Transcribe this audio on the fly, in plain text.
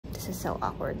is so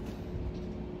awkward.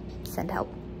 Send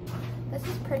help. This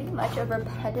is pretty much a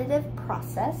repetitive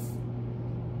process,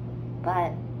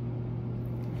 but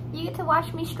you get to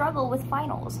watch me struggle with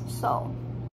finals, so.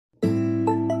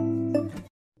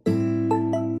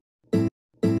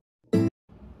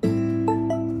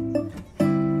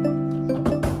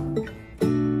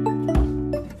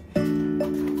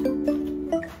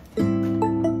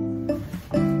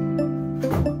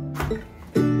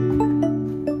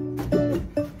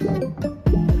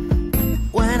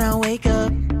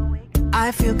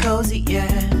 I feel cozy,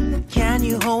 yeah. Can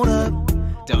you hold up?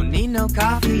 Don't need no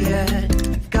coffee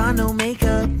yet. Got no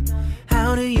makeup.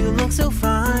 How do you look so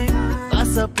fine?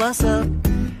 Plus up, plus up.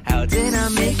 How did I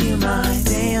make you mine?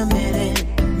 Stay a minute,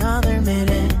 another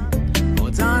minute.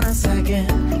 Hold on a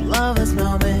second, love this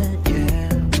moment, yeah.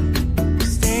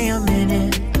 Stay a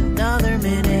minute, another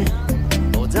minute.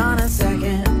 Hold on a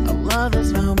second, I love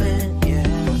this moment, yeah.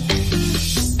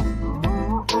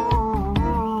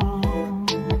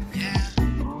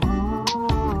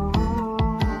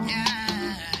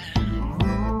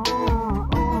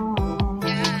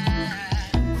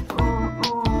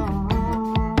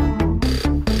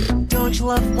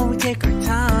 Love when we take our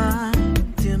time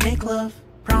to make love.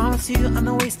 Promise you I'm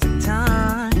not wasting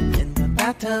time in the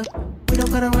bathtub. We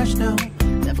don't gotta rush, no.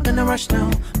 Never gonna rush,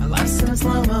 no. My life's in a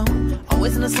slow-mo,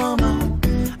 always in a slow-mo.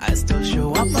 I still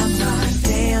show up on time.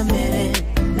 Stay a minute,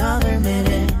 another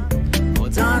minute.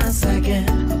 Hold on a second,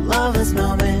 I love this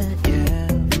moment, yeah.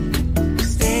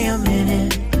 Stay a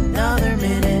minute, another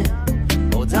minute.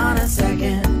 Hold on a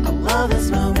second, I love this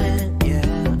moment, yeah.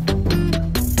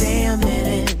 Stay a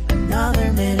minute,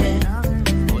 another minute.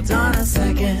 Hold on a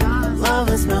second, love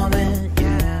this moment,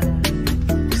 yeah.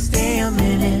 Stay a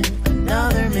minute,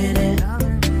 another minute.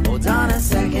 Hold on a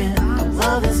second, I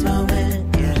love this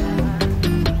moment, yeah.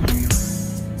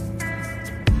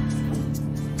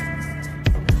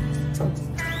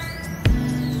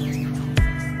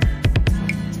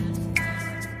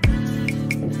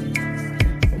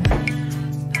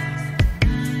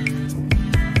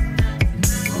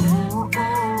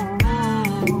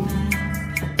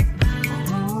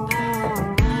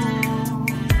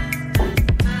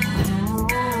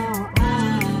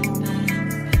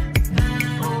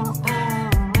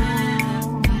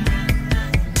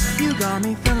 Got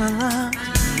me feeling love,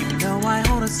 even though I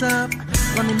hold us up.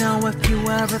 Let me know if you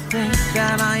ever think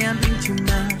that I am being too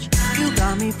much. You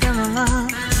got me feeling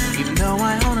love, even though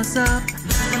I hold us up.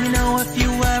 Let me know if you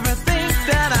ever think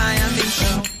that I am being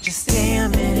so. Just stay a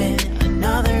minute,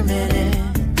 another minute.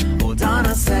 Hold on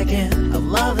a second, I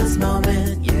love this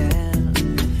moment, yeah.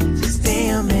 Just stay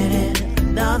a minute,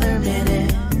 another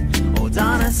minute. Hold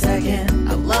on a second,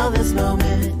 I love this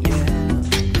moment, yeah.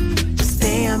 Just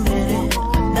stay a minute,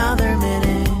 another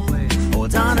minute.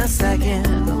 Hold on a second,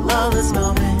 I love this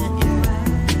moment,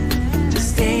 yeah.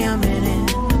 Just stay a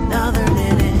minute, another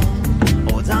minute.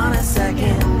 Hold on a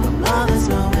second, I love this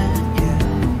moment, yeah.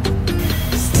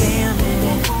 Just stay a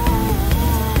minute.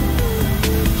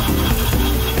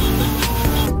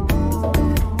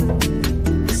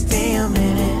 Stay a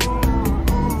minute.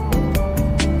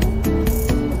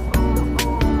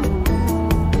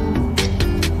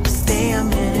 Stay a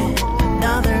minute,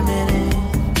 another minute.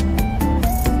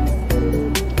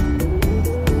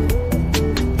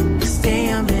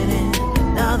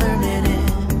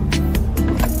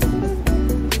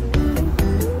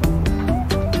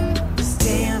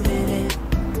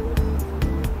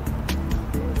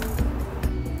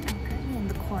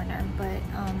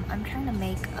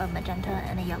 A magenta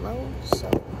and a yellow, so I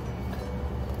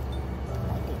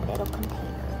think little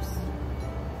containers.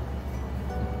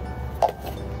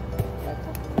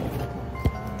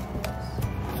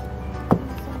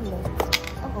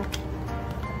 Oh,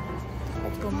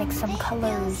 let's go mix some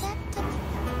colors.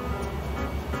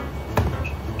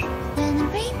 When the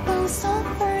rainbow's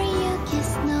over, you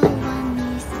kiss, no one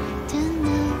needs to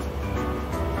know.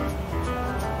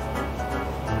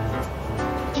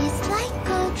 It's like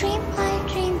a dream.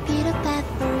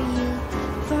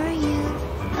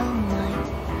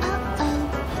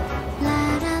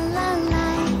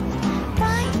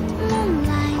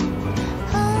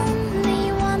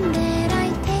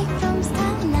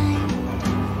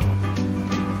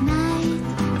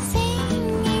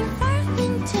 Singing for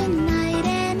tonight,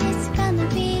 and it's gonna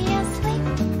be a sweet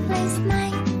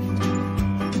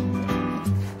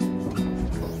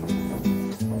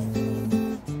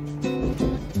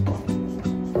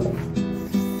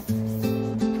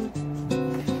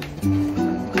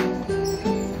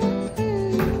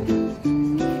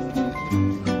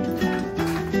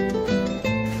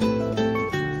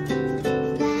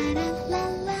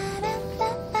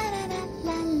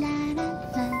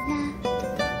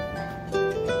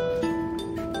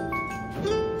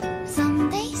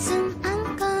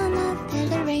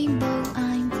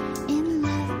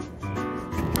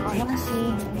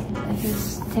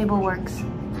table works.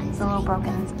 It's a little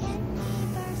broken.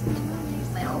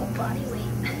 My whole body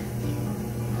weight.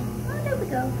 Oh, there we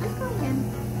go. Let's go again.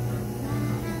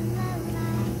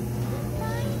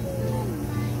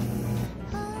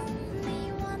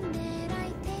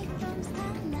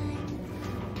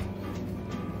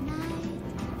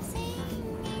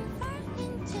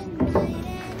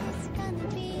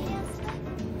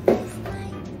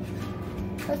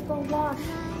 Let's go wash.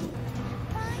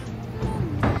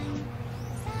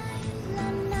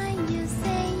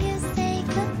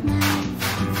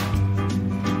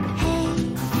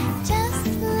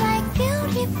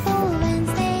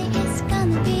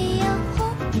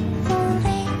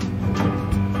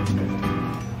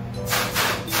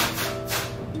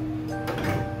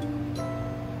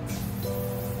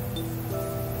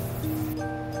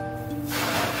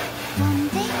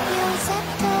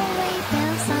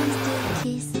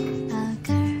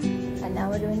 And now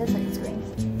we're doing the second screen.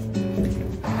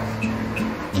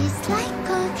 It's like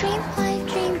a dream, I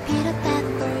dream, Peter Pan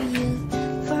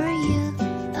for you,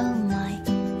 oh my,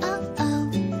 oh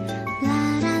oh, la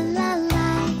la la la,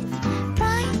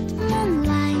 bright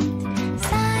moonlight,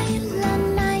 silent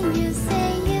night, you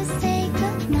say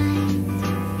goodnight.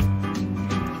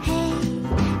 Hey,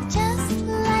 just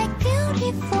like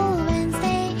beautiful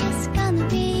Wednesday, it's gonna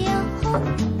be a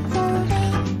hopeful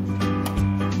day.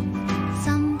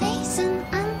 Someday soon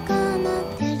I'm gonna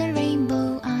tell the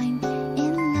rainbow I'm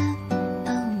in love,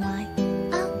 oh my,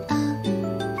 oh oh.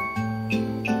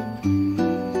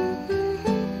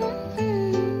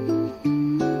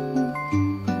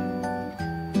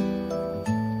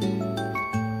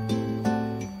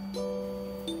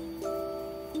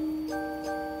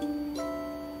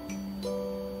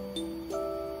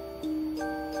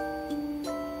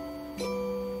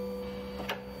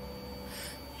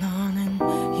 너는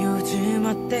요즘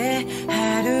어때?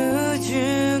 하루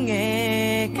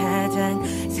중에 가장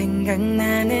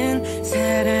생각나는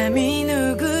사람이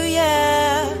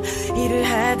누구야? 일을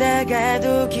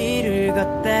하다가도 길을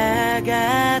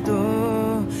걷다가도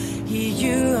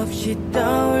이유 없이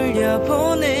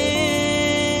떠올려보네.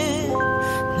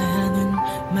 나는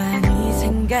많이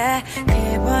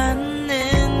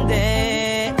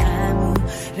생각해봤는데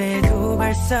아무래도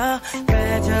벌써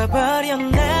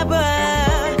빠져버렸나봐.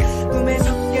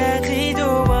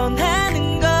 꿈에서까지도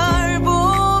원하는 걸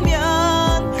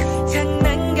보면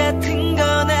장난 같은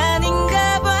건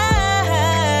아닌가 봐.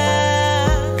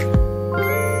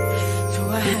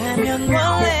 좋아하면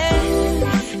원래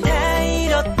다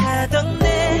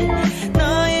이렇다던데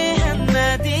너의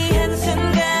한마디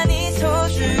한순간이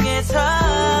소중해서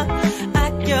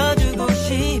아껴두고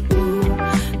싶고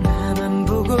나만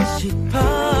보고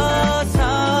싶어서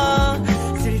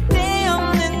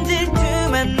쓸데없는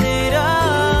질투만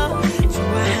늘어.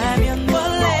 좋아하면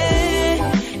원래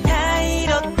다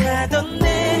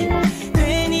이렇다던데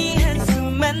괜히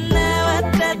한숨만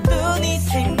나왔다 또 네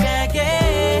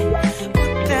생각에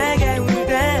웃다가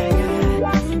울다가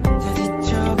혼자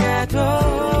지쳐가도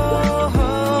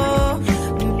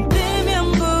눈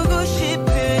뜨면 보고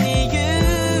싶은 이유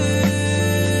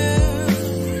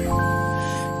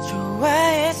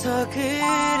좋아해서 그래.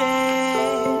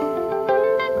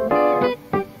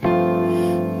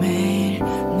 매일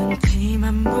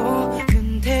눈치만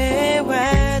보는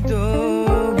대화도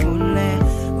몰래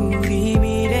우리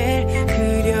미래를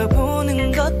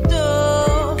그려보는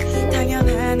것도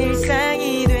당연한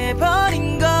일상이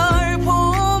돼버린 걸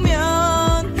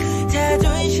보면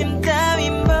자존심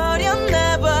따윈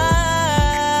버렸나봐.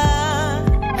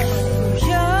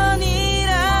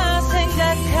 우연이라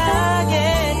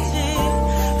생각하겠지.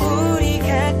 우리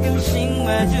가끔씩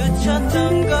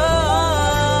마주쳤던 거.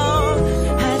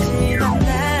 하지만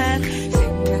난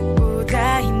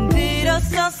생각보다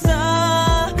힘들었었어.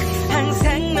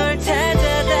 항상 널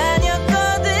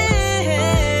찾아다녔거든.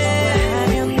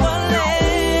 좋아하면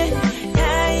원래 다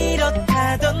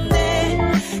이렇다던데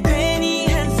괜히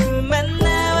한숨만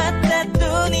나왔다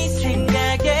또 네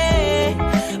생각에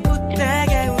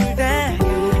웃다가 울다가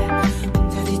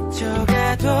혼자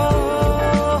지쳐가도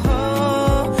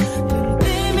눈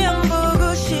뜨면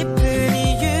보고 싶은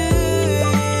이유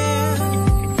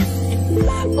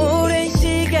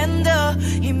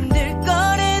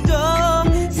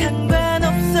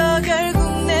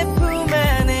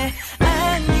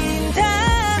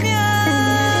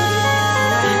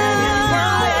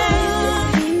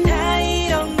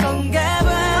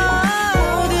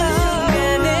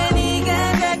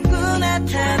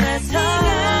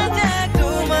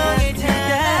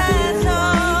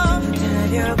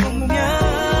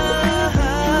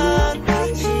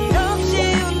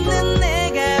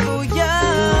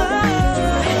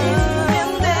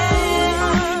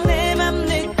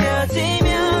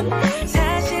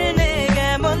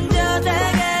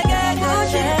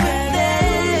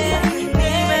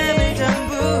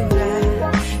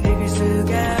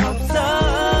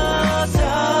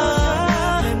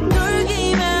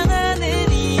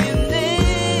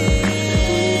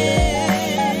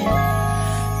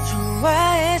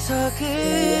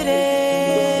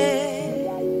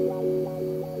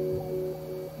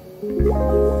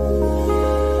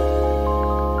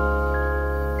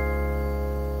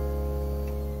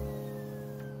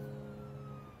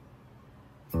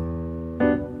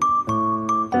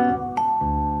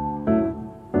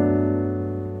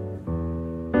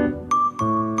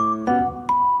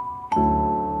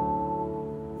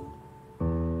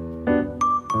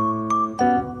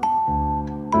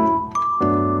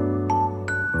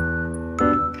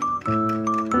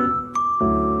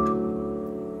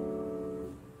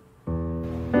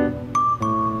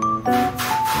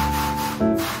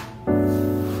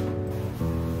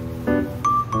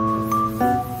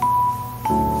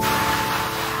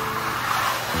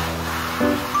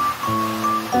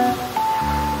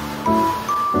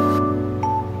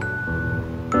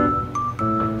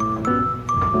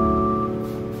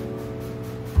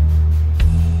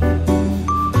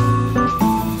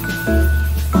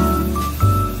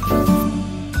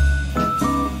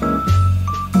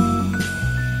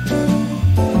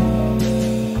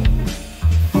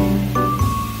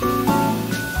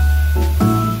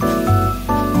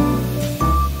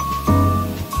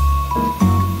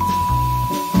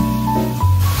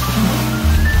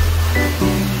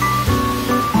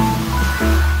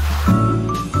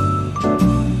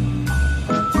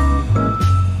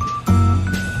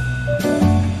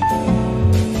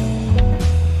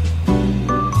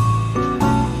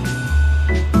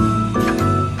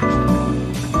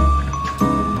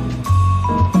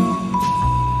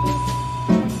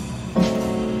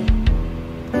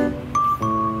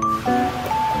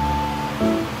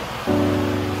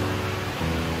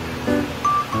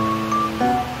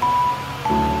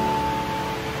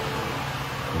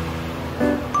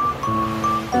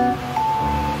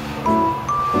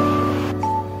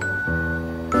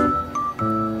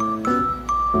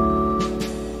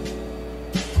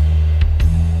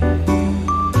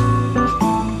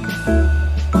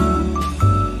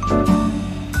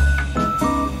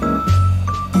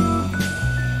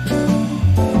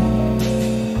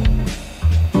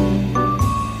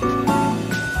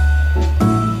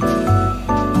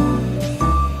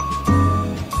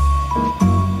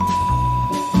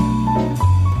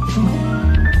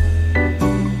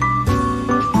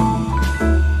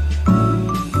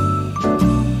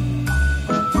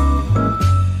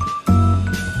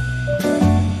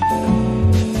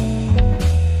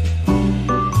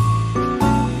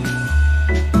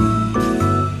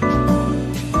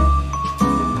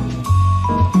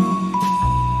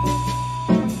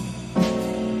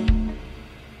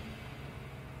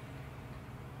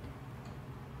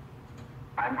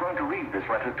to read this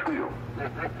letter to you.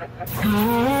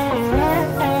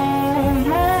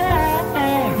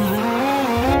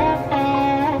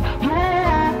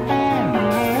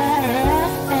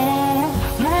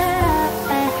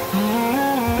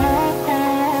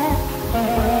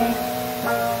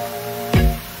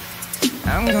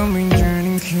 I'm gonna be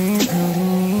turning, keep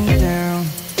putting me down.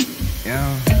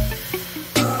 Yeah.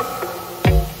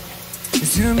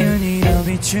 수면위로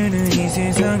비추는 이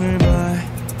세상을 봐.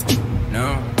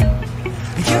 No,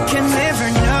 you can never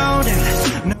know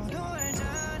that. 너도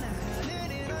알잖아,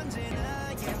 하늘은 언제나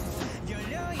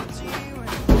열려있지.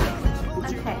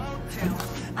 Okay,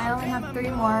 I only have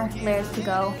 3 more layers to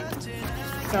go,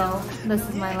 so this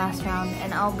is my last round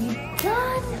and I'll be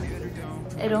done.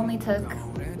 It only took,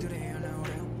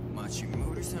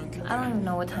 I don't even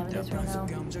know what time it is right now.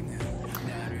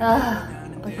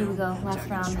 But here we go, last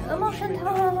round. Emotion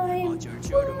time!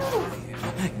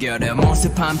 결의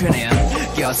모습 한편에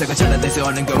껴서가 차단돼서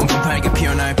얼른 검은 공팔게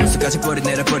피어날 필수까지 뿌리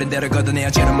내려 뿌린 대로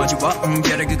걷어내야 죄는 머지워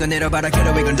별을 그거 내려봐라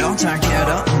괴로워 이건 너잘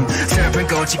깨러 슬픈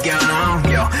꽃이 겨눠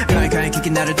가이가이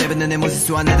키키 나를 대변는 내 모습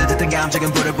쏘아 내 듯한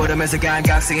감정은 불을 부르면서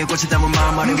감각성의 꽃이 담은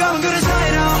마음 어린 검은 그릇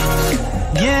사이로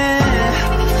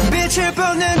Yeah 빛을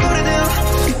뻗는 고리들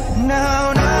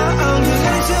No no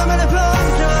그날의 수많은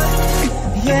포인트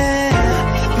Yeah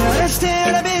별을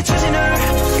스테라 비추지 널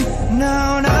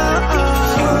No no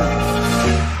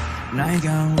나의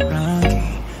감각이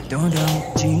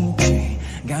도덕진지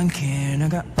강게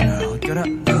나가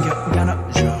끌어당겨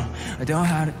가눠줘 더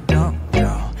하루 더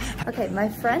Okay, my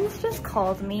friends just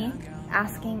called me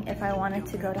asking if I wanted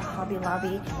to go to Hobby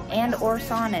Lobby and or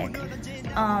Sonic.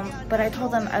 But I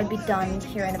told them I would be done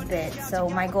here in a bit, so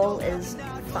my goal is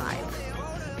 5.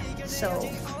 So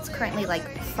it's currently like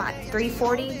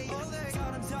 3:40.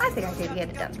 I think I could get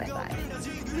it done by 5.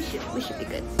 We should be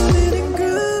good.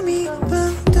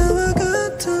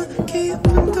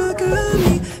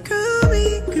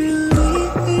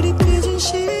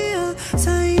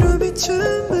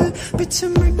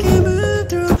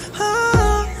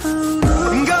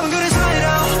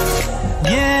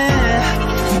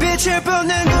 Yeah 빛을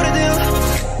뻗는 고리들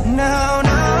No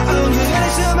no 그날의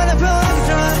수많은 포인트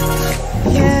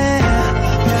Yeah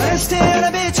별을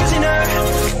스테라 비추지 널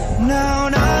No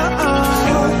no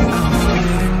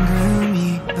구름이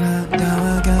바다와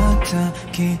같아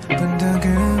기분도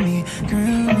구름이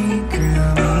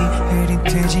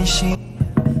흐릿해진 시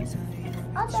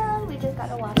Although we just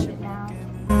gotta watch it now.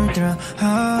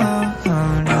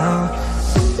 Oh no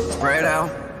Spread out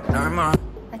normal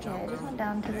Okay, I just went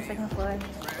down to the 2nd floor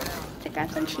to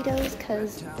grab some Cheetos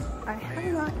because I have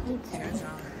not eaten.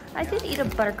 I did eat a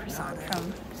butter croissant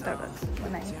from Starbucks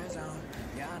when I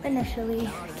initially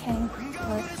came,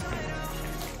 but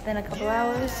then a couple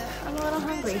hours, I'm a little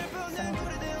hungry, so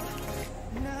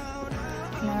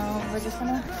now we're just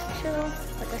gonna chill,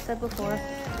 like I said before,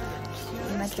 just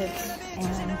eat my chips,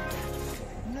 and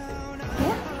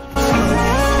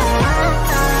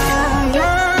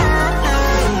yeah.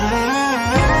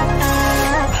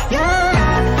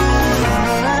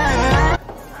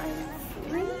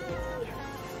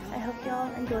 I hope y'all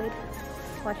enjoyed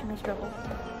watching me struggle.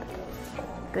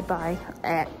 Goodbye.